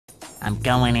I'm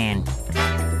going in.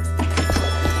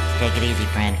 Take it easy,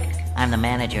 friend. I'm the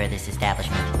manager of this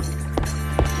establishment.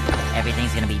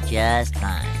 Everything's gonna be just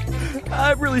fine.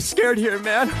 I'm really scared here,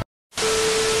 man.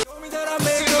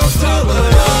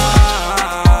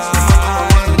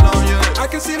 I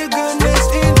can see the goodness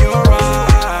in your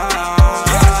eyes.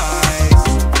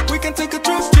 We can take a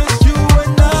trip, just you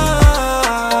and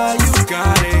I. You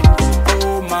got it.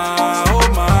 Oh my, oh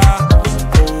my,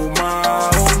 oh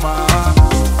my, oh my,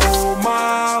 oh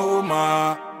my, oh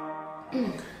my.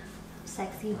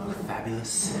 Sexy.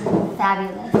 Fabulous.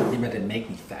 Fabulous. You better make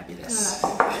me fabulous. So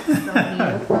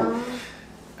beautiful.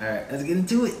 Alright, let's get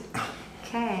into it.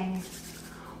 Okay.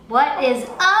 What is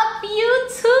up,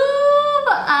 YouTube?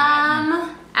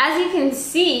 As you can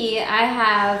see, I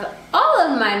have all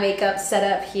of my makeup set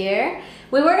up here.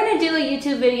 We were gonna do a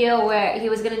YouTube video where he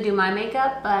was gonna do my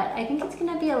makeup, but I think it's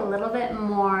gonna be a little bit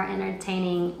more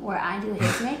entertaining where I do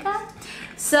his makeup.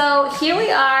 So here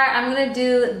we are. I'm gonna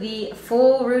do the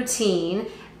full routine.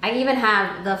 I even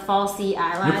have the falsy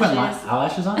eyelashes. You're putting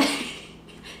eyelashes on?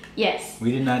 Yes.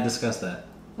 We did not discuss that.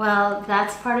 Well,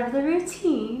 that's part of the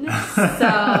routine.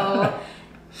 So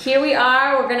here we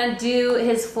are. We're gonna do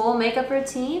his full makeup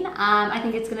routine. I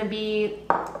think it's gonna be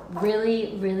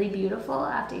really, really beautiful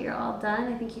after you're all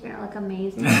done. I think you're gonna look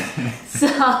amazing. So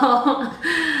I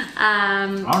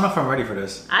don't know if I'm ready for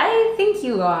this. I think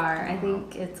you are. I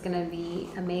think it's gonna be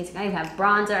amazing. I have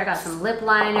bronzer. I got some lip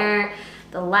liner.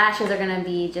 The lashes are gonna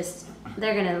be just,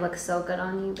 they're gonna look so good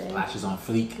on you, babe. Lashes on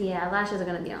fleek. Yeah, lashes are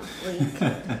gonna be on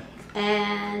fleek.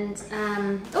 And,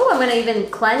 oh, I'm gonna even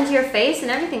cleanse your face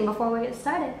and everything before we get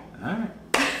started. Alright,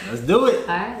 let's do it.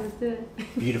 Alright, let's do it.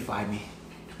 Beautify me.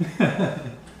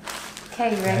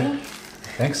 Okay, you ready? I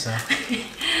think so.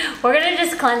 We're gonna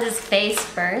just cleanse his face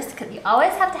first, because you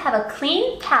always have to have a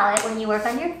clean palette when you work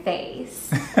on your face.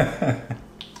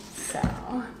 So,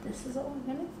 this is what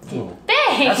we're gonna do. Ooh,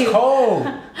 Babe! that's cold.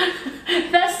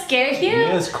 That scared you?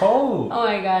 Yeah, it's cold. Oh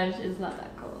my gosh, it's not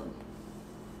that cold.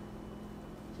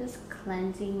 Just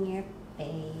cleansing your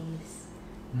face.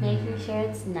 Making sure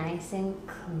it's nice and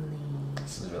clean.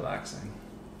 This is relaxing.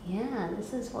 Yeah,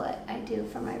 this is what I do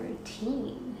for my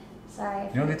routine. Sorry.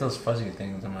 You don't get those fuzzy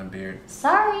things on my beard.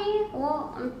 Sorry.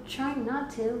 Well, I'm trying not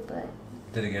to, but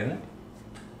Did it get it?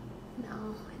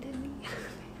 no, I didn't.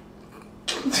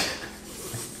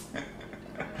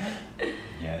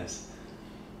 Yes.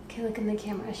 Okay, look in the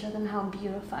camera. Show them how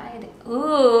beautified.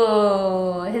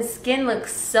 Ooh, his skin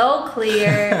looks so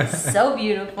clear, so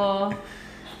beautiful.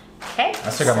 Okay. I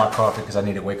still got my coffee because I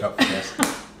need to wake up for this.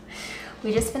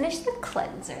 We just finished the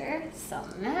cleanser, so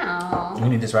now. Do we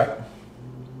need this, right?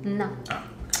 No.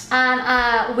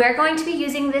 Oh. We're going to be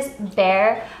using this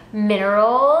Bare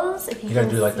Minerals. If you gotta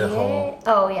can do like the see whole. it.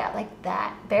 Oh yeah, like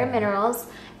that. Bare Minerals.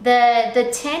 The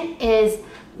tint is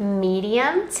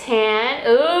medium tan.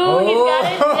 Ooh, he's got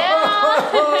it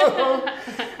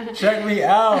down. Check me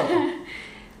out.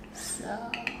 So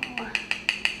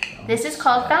this is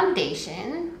called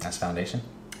foundation. That's foundation?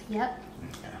 Yep.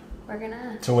 Okay. We're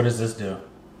gonna. So what does this do?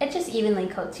 It just evenly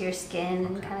coats your skin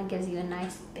and kind of gives you a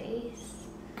nice base.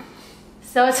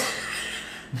 So it's,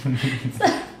 it's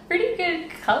a pretty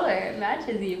good color. It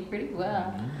matches you pretty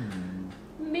well.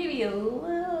 Maybe a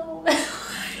little.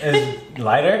 Is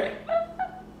lighter?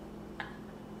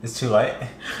 It's too light?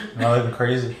 Am I looking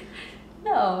crazy?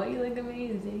 No, you look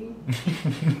amazing.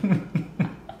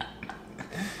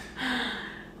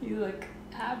 You look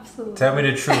absolutely. Tell me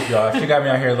the truth, y'all. She got me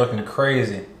out here looking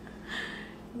crazy.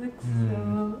 You look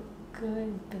so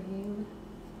good, babe.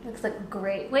 Looks like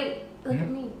great. Wait, look at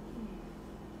me.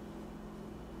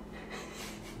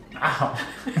 Ow.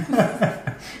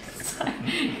 Sorry.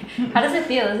 How does it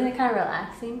feel? Isn't it kind of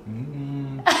relaxing?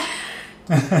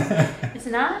 It's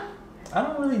not? I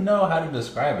don't really know how to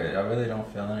describe it. I really don't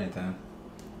feel anything.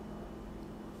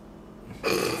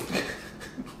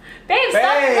 Babe,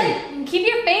 stop! Like, keep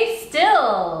your face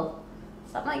still.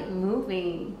 Stop like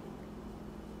moving.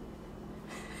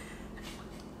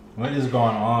 What is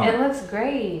going on? It looks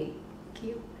great.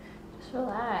 Just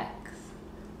relax.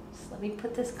 Just let me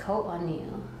put this coat on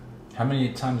you. How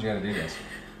many times you gotta do this?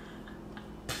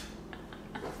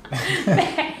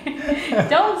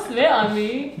 Don't spit on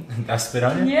me. I spit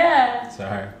on you? Yeah.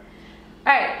 Sorry.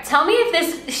 Alright, tell me if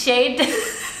this shade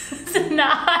does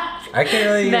not I can't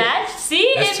really match.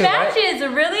 See, That's it too light. matches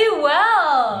really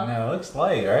well. No, it looks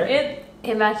light, right?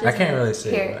 It matches. I can't really see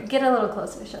Here, it. get a little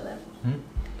closer, show them.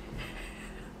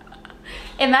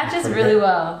 It matches really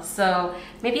well, so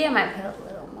maybe I might put a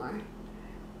little more.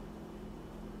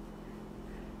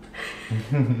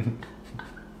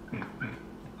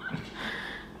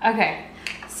 Okay,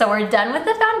 so we're done with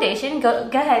the foundation. Go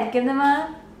ahead, give them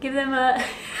a Give them a...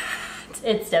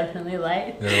 It's definitely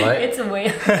light. Is it light? It's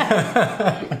way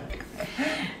light.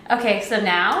 Okay, so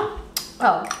now...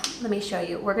 Oh, let me show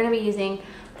you. We're going to be using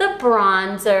the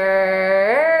bronzer.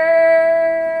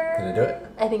 Did I do it?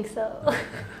 I think so.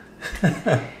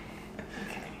 Okay,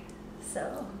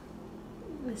 so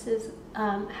this is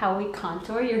how we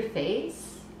contour your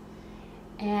face.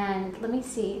 And let me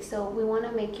see. So we want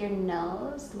to make your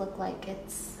nose look like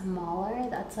it's smaller.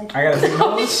 That's like... I got a big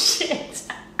Oh, nose? shit.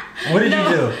 What did you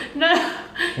do? No.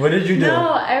 What did you do?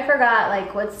 No, I forgot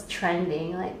like what's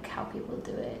trending, like how people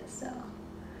do it. So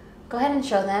go ahead and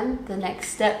show them the next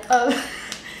step of...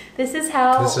 This is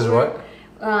how... This is what?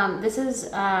 This is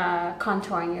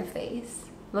contouring your face.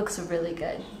 Looks really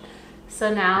good.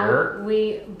 So now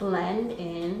we blend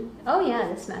in. Oh yeah,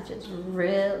 this matches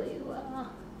really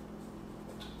well.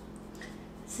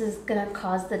 This is gonna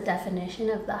cause the definition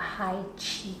of the high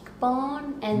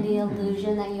cheekbone and the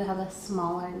illusion that you have a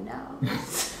smaller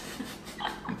nose.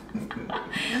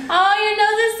 Oh, your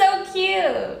nose is so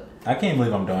cute. I can't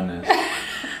believe I'm doing this.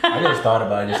 I just thought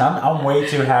about this. I'm way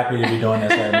too happy to be doing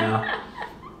this right now.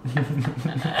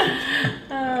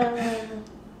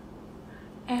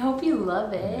 I hope you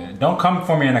love it. Yeah, don't come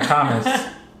for me in the comments.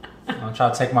 I'll try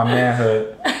to take my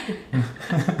manhood.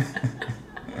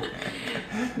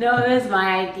 No, it was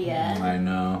my idea. I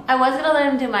know. I was gonna let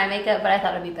him do my makeup, but I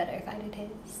thought it'd be better if I did his.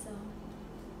 So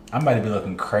I'm about to be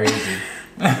looking crazy.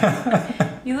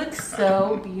 you look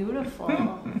so beautiful.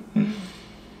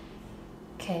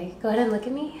 Okay, go ahead and look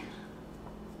at me.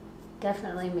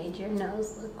 Definitely made your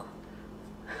nose look.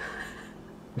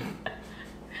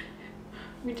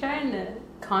 You're trying to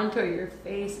contour your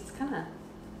face. It's kind of.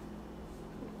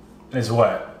 It's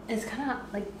what? It's kind of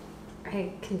like.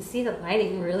 I can see the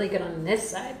lighting really good on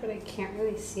this side, but I can't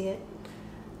really see it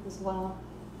as well.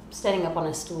 I'm standing up on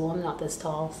a stool. I'm not this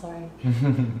tall. Sorry.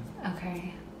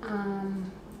 Okay.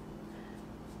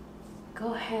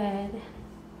 Go ahead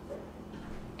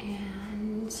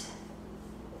and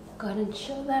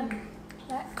show them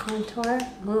that contour.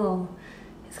 Ooh,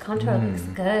 his contour looks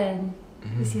good.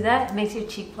 You see that? It makes your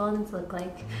cheekbones look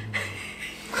like...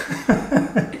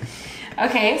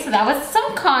 Okay, so that was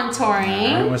some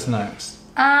contouring. Alright, what's next?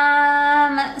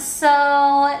 So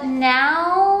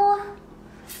now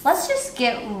let's just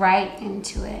get right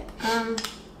into it.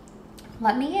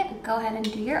 Let me go ahead and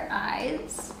do your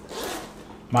eyes.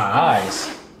 My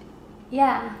eyes?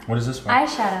 Yeah. What is this for?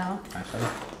 Eyeshadow.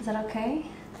 Eyeshadow? Is that okay?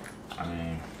 I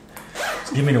mean,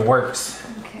 just give me the works.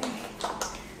 Okay.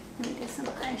 Let me do some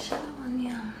eyeshadow on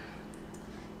you.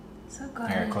 So go I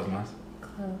ahead. gotta close my eyes.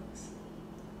 Close.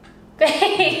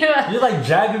 Babe! You're like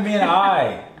jabbing me in the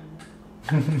eye.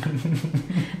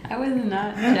 I was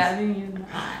not jabbing you in the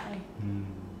eye.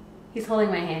 He's holding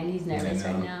my hand. He's nervous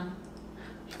right now.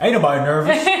 Ain't nobody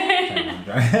nervous.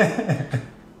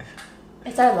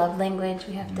 It's our love language.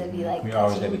 We have to be like... We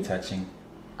always gotta be touching.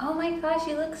 Oh my gosh,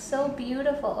 you look so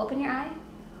beautiful. Open your eye.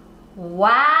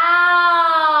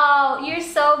 Wow! You're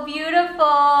so beautiful.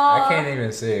 I can't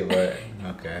even see, but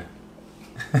okay.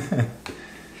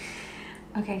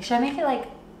 Okay, should I make it like,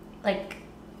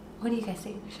 what do you guys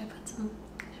think? Should I put some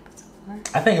more?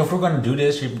 I think if we're gonna do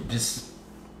this, you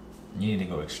need to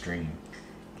go extreme.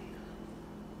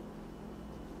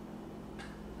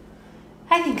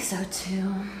 I think so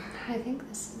too. I think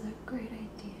this is a great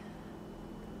idea.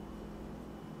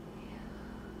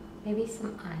 Yeah. Maybe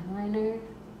some eyeliner.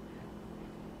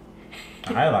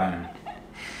 Eyeliner.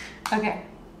 Okay.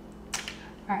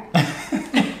 Alright.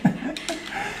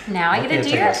 Now I Okay, get to do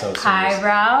take your myself serious.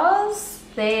 eyebrows.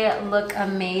 They look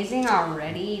amazing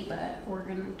already, but we're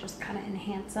gonna just kind of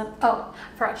enhance them. Oh,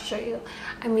 I forgot to show you.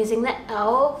 I'm using the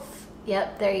e.l.f.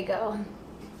 Yep, there you go.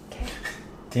 Okay.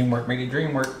 Teamwork make the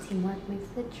dream work. Teamwork makes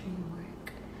the dream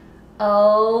work.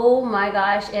 Oh my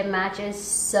gosh, it matches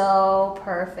so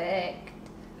perfect.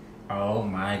 Oh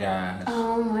my gosh.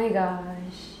 Oh my gosh.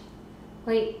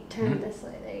 Wait, turn it this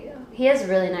way. There you go. He has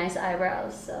really nice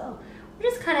eyebrows, so we're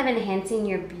just kind of enhancing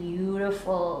your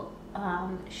beautiful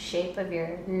shape of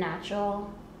your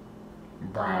natural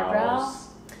eyebrows.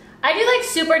 I do like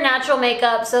super natural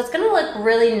makeup, so it's gonna look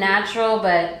really natural,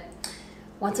 but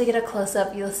once we get a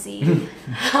close-up, you'll see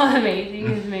how amazing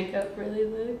his makeup really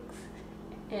looks.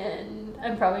 And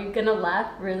I'm probably gonna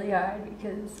laugh really hard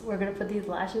because we're gonna put these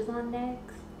lashes on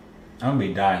next. I'm gonna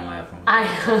be dying laughing. I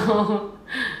know.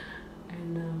 I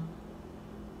know.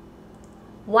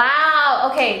 Wow.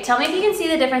 Okay, tell me if you can see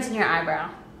the difference in your eyebrow.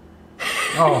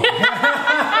 Oh.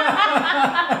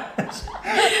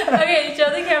 Okay, show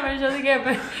the camera, show the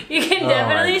camera. You can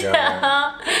definitely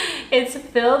tell it's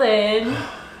filled in.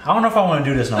 I don't know if I want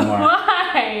to do this no more.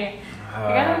 Why?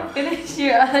 gotta finish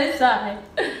your other side.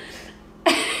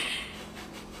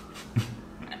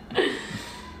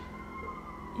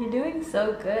 You're doing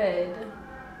so good.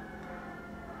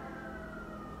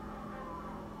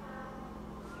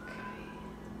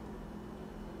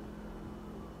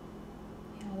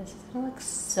 This is gonna look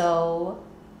so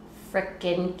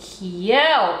freaking cute.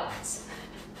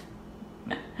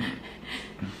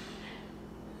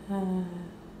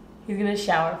 He's gonna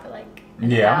shower for like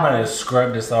an Yeah, hour. I'm gonna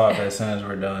scrub this off as soon as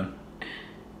we're done.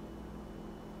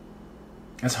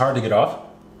 It's hard to get off?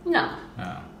 No.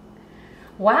 No.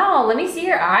 Wow, let me see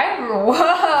your eyebrow.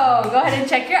 Whoa, go ahead and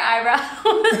check your eyebrows.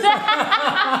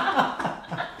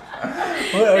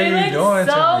 What are They you look doing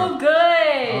so to me?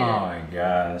 good. Oh my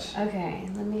gosh. Okay,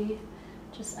 let me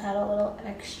just add a little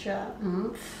extra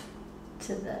oomph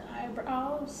to the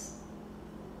eyebrows.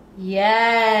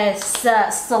 Yes,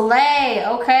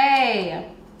 Soleil. Okay.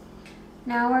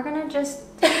 Now we're gonna just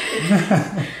we're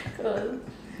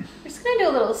just gonna do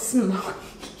a little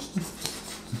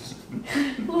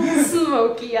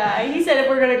smoky eye. He said if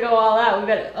we're gonna go all out, we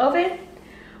gotta open.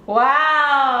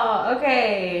 Wow.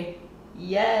 Okay.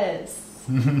 Yes.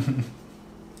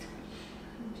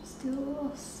 Just do a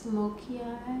little smoky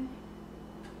eye.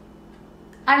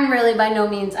 I'm really by no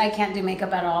means, I can't do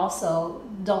makeup at all, so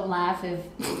don't laugh if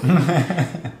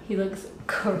he looks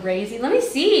crazy. Let me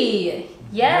see.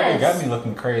 Yes. You got me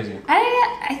looking crazy.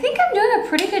 I think I'm doing a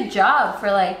pretty good job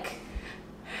for like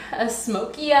a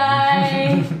smoky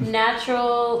eye,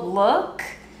 natural look.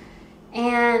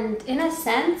 And in a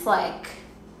sense, like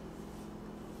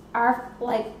our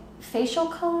like facial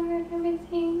color and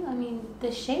everything, I mean,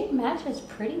 the shade matches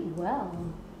pretty well.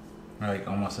 We're like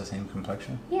almost the same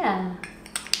complexion. Yeah.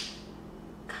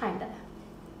 Kinda.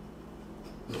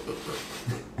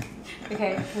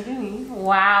 Okay, we're doing.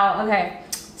 Wow, okay.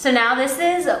 So now this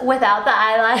is without the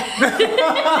eyeliner.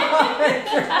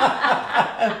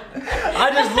 I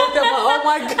just looked at my, oh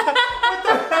my god.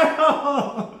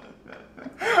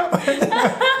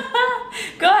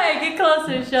 Go ahead, get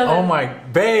closer and show them. Oh my,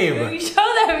 babe.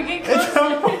 Show them, get closer.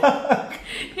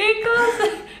 Get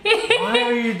closer. Why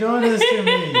are you doing this to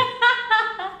me?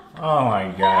 Oh my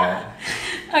god.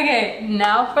 Okay,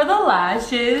 now for the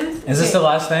lashes. Is this the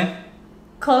last thing?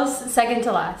 Close, second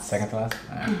to last. Second to last?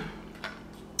 Alright.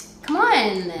 Come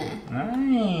on.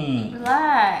 Alright.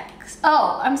 Relax.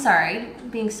 Oh, I'm sorry.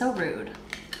 Being so rude.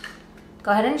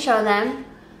 Go ahead and show them.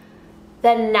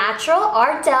 The natural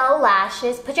Ardell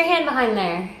lashes. Put your hand behind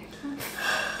there.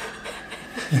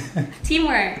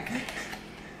 Teamwork.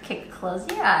 Okay, close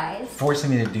your eyes. Forcing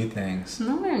me to do things.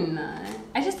 No, we're not.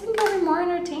 I just think it'll be more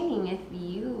entertaining if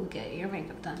you get your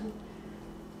makeup done.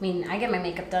 I mean, I get my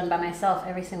makeup done by myself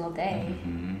every single day.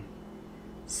 Mm-hmm.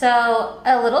 So,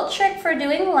 a little trick for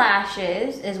doing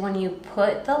lashes is when you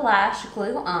put the lash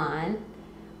glue on,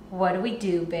 what do we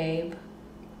do, babe?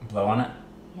 Blow on it?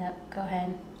 Yep, go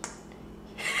ahead.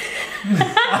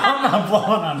 I'm not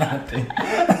blowing on that thing.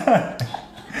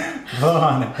 Blow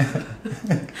on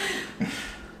it.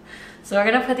 So we're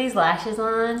gonna put these lashes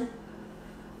on.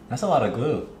 That's a lot of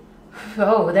glue.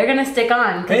 Oh, they're gonna stick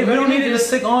on. Hey, we don't need it to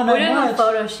stick on that We're doing a much.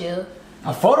 photo shoot.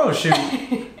 A photo shoot?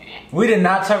 We did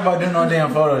not talk about doing no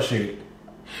damn photo shoot.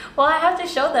 Well, I have to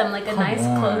show them like a nice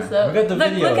on. close up. We got the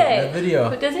video, Look at the video.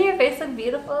 But doesn't your face look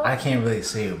beautiful? I can't really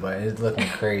see it, but it's looking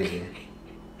crazy.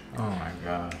 Oh my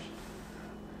gosh.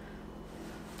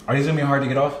 Are these gonna be hard to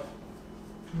get off?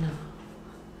 No.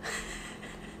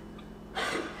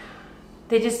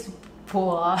 They just pull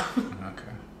off.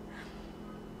 Okay.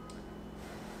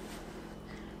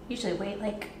 Usually wait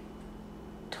like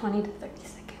 20 to 30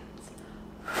 seconds.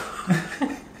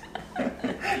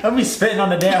 Don't be spitting on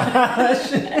the damn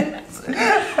lashes.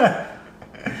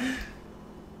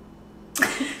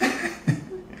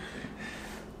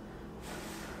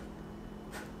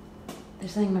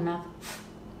 There's something in my mouth.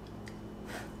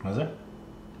 Was it?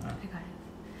 I got it.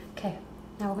 Okay,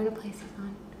 now we're gonna place these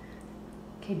on.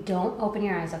 Okay, don't open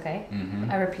your eyes, okay?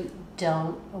 Mm-hmm. I repeat,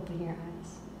 don't open your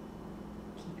eyes.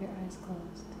 Keep your eyes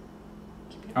closed.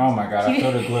 Keep your Oh eyes my god, I closed.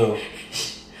 feel the glue.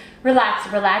 Relax,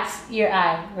 relax your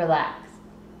eye, relax.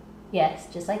 Yes,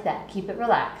 just like that. Keep it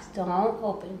relaxed. Don't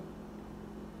open.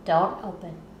 Don't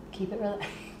open. Keep it relaxed.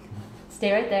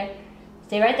 Stay right there.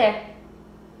 Stay right there.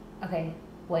 Okay,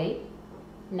 wait.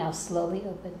 Now slowly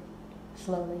open.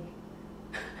 Slowly.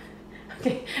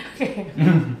 Okay, okay.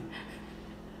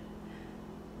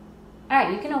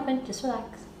 Alright, you can open. Just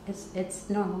relax. It's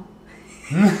normal.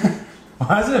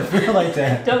 Why does it feel like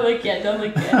that? Don't look yet, don't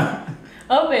look yet.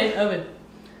 Open, open.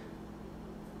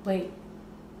 Wait.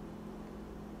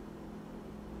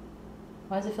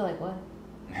 Why does it feel like what?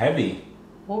 Heavy.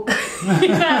 Oh.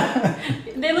 Yeah.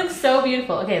 They look so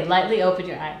beautiful. Okay, lightly open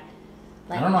your eye.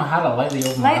 I don't know how to lightly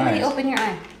open my eyes. Lightly open your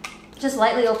eye. Just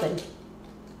lightly open.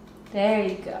 There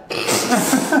you go.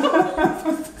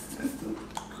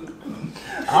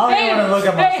 I don't even want to look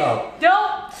at myself. Hey,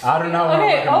 don't. I don't know.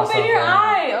 Okay, open your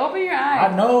eye. Open your eye. I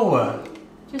know.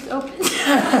 Just open.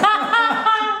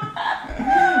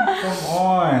 Come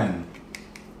on.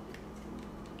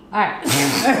 Alright.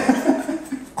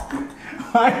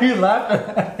 Why are you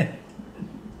laughing at it?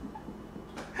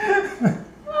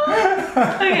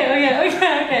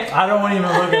 Okay. I don't want to even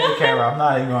look at the camera. I'm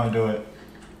not even going to do it.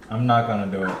 I'm not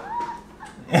going to do it.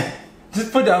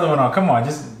 Just put the other one on. Come on.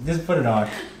 Just put it on.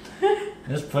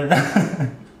 Just put it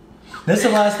on. This is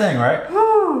the last thing, right?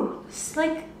 Woo. It's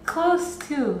like close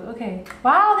to. Okay.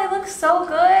 Wow, they look so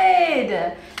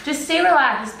good. Just stay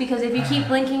relaxed because if you keep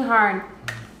blinking hard.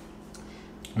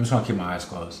 I'm just going to keep my eyes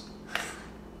closed.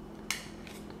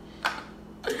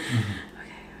 Okay.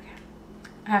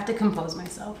 I have to compose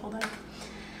myself. Hold on.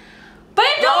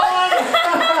 But don't!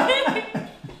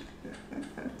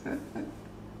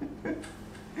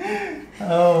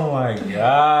 Oh my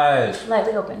gosh.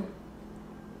 Lightly open.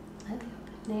 Lightly open.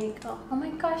 There you go. Oh my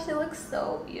gosh, they look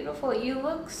so beautiful. You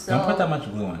look so... Don't put that much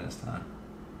glue on this time.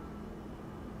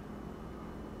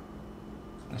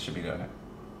 That should be good.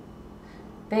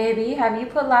 Baby, have you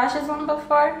put lashes on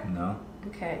before? No.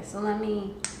 Okay, so let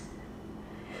me...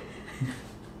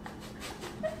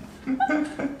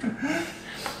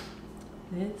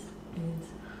 This is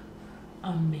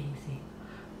amazing.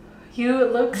 You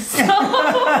look so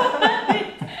funny.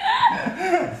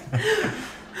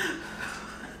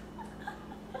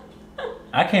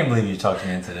 I can't believe you talked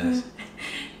me into this.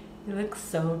 You look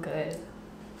so good.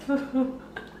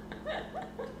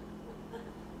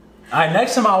 Alright,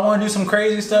 next time I want to do some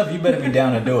crazy stuff, you better be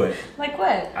down to do it. Like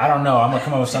what? I don't know. I'm gonna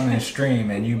come up with something extreme,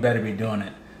 and you better be doing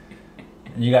it.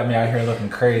 You got me out here looking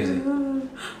crazy.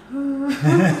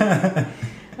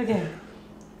 Okay.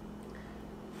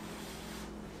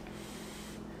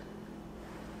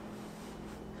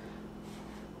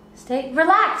 Stay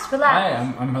relax.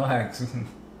 I'm relaxed.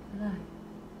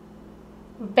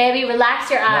 Baby, relax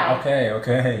your eye. Yeah,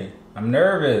 okay. I'm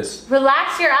nervous.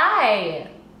 Relax your eye.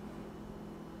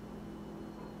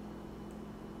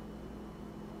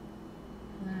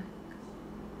 Relax.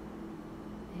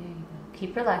 There you go.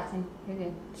 Keep relaxing. You're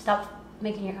good. Stop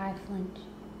making your eye flinch.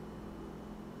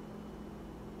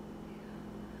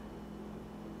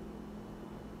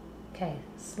 Okay,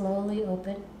 slowly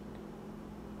open.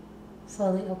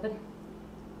 Slowly open.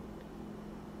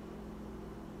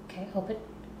 Okay, open.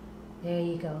 There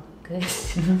you go. Good.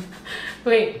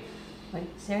 Wait,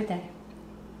 stay right there.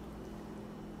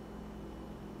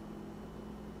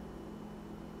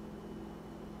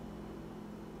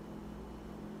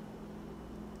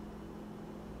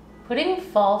 Putting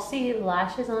falsy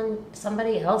lashes on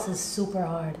somebody else is super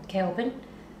hard. Okay, open.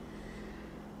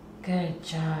 Good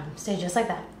job. Stay just like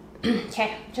that.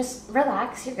 Okay, just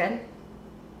relax. You're good.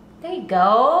 There you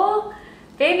go.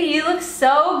 Baby, you look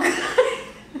so good.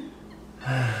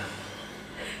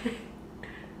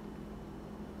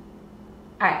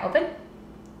 Alright, open.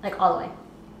 Like all the way.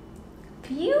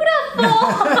 Beautiful!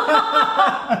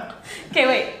 Okay,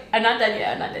 wait. I'm not done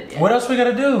yet. What else we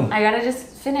gotta do? I gotta just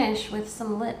finish with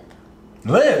some lip.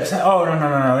 Lips? Oh, no.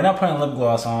 We're not putting lip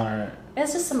gloss on her.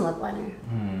 It's just some lip liner.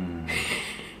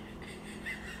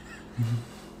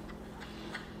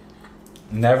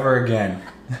 Never again.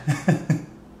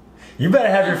 You better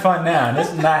have your fun now.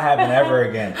 This is not happening ever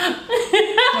again.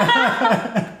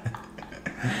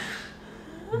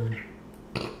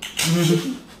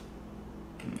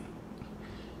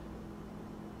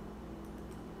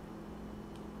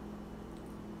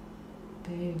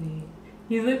 Baby,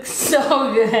 you look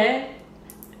so good.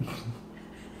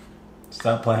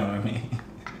 Stop playing with me.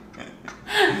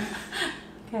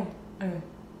 Okay, alright.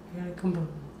 I gotta come back.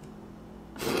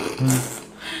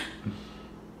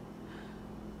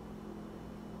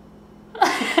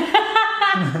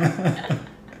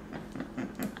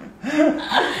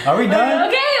 Are we done?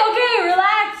 Okay,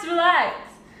 relax.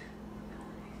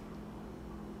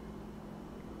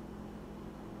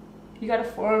 You gotta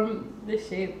form the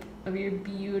shape of your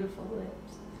beautiful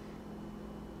lips.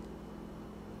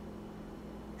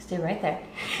 Stay right there.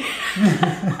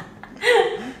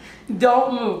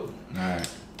 Don't move. Alright.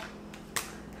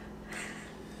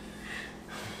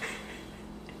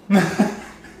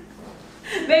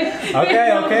 Okay.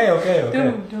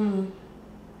 Don't move.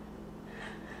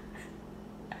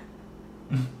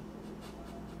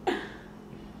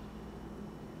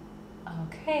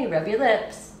 Okay, rub your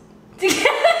lips.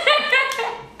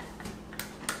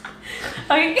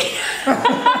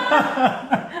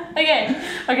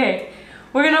 Okay.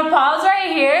 We're gonna pause right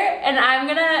here, and I'm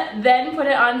gonna then put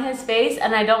it on his face,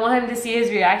 and I don't want him to see his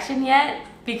reaction yet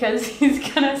because he's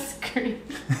gonna scream.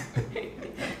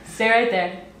 Stay right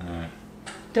there. Alright.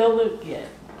 Don't look yet.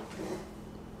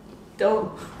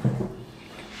 Don't.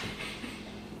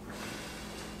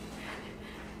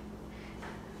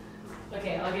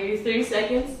 Okay, I'll give you 3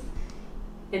 seconds,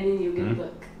 and then you can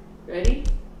look. Ready?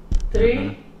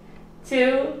 3,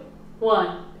 2,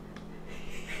 1.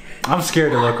 I'm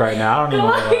scared to look right now. I don't even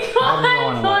want to look. I don't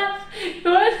even want to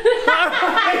look.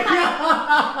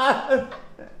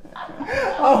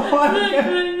 Oh my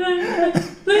God.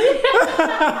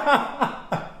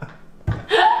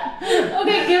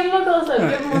 Okay, give him a close up.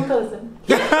 Give him a close up.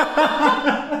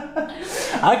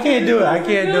 I can't do it. I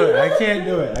can't do it. I can't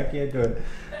do it. I can't do it.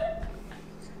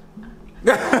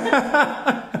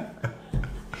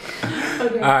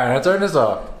 Okay. Alright, I'll turn this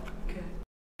off.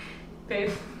 Babe.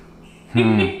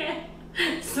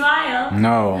 Smile.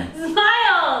 No.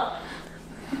 Smile.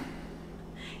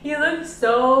 You look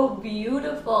so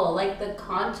beautiful. Like the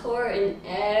contour and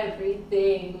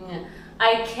everything.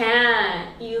 I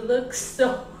can't. You look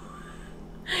so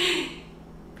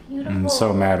beautiful. I'm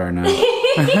so mad right now.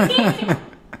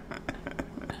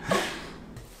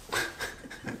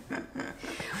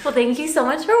 Well, thank you so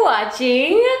much for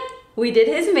watching. We did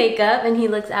his makeup and he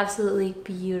looks absolutely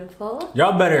beautiful.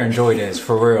 Y'all better enjoy this,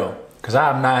 for real. Because I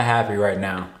am not happy right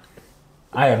now.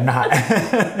 I am not.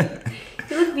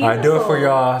 You look beautiful. I do it for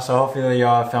y'all, so hopefully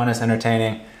y'all found this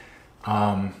entertaining.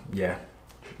 Yeah.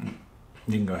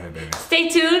 You can go ahead, baby. Stay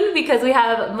tuned because we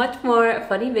have much more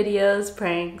funny videos,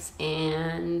 pranks,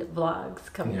 and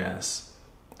vlogs coming up. Yes.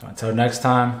 So until next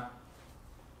time,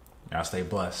 y'all stay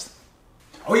blessed.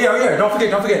 Oh yeah, don't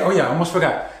forget. Oh yeah, I almost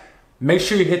forgot. Make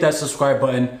sure you hit that subscribe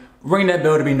button, ring that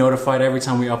bell to be notified every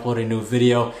time we upload a new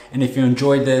video. And if you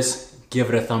enjoyed this, give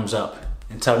it a thumbs up.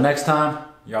 Until next time,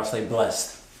 y'all stay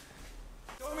blessed.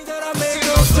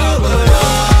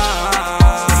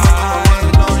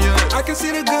 I can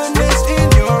see the goodness in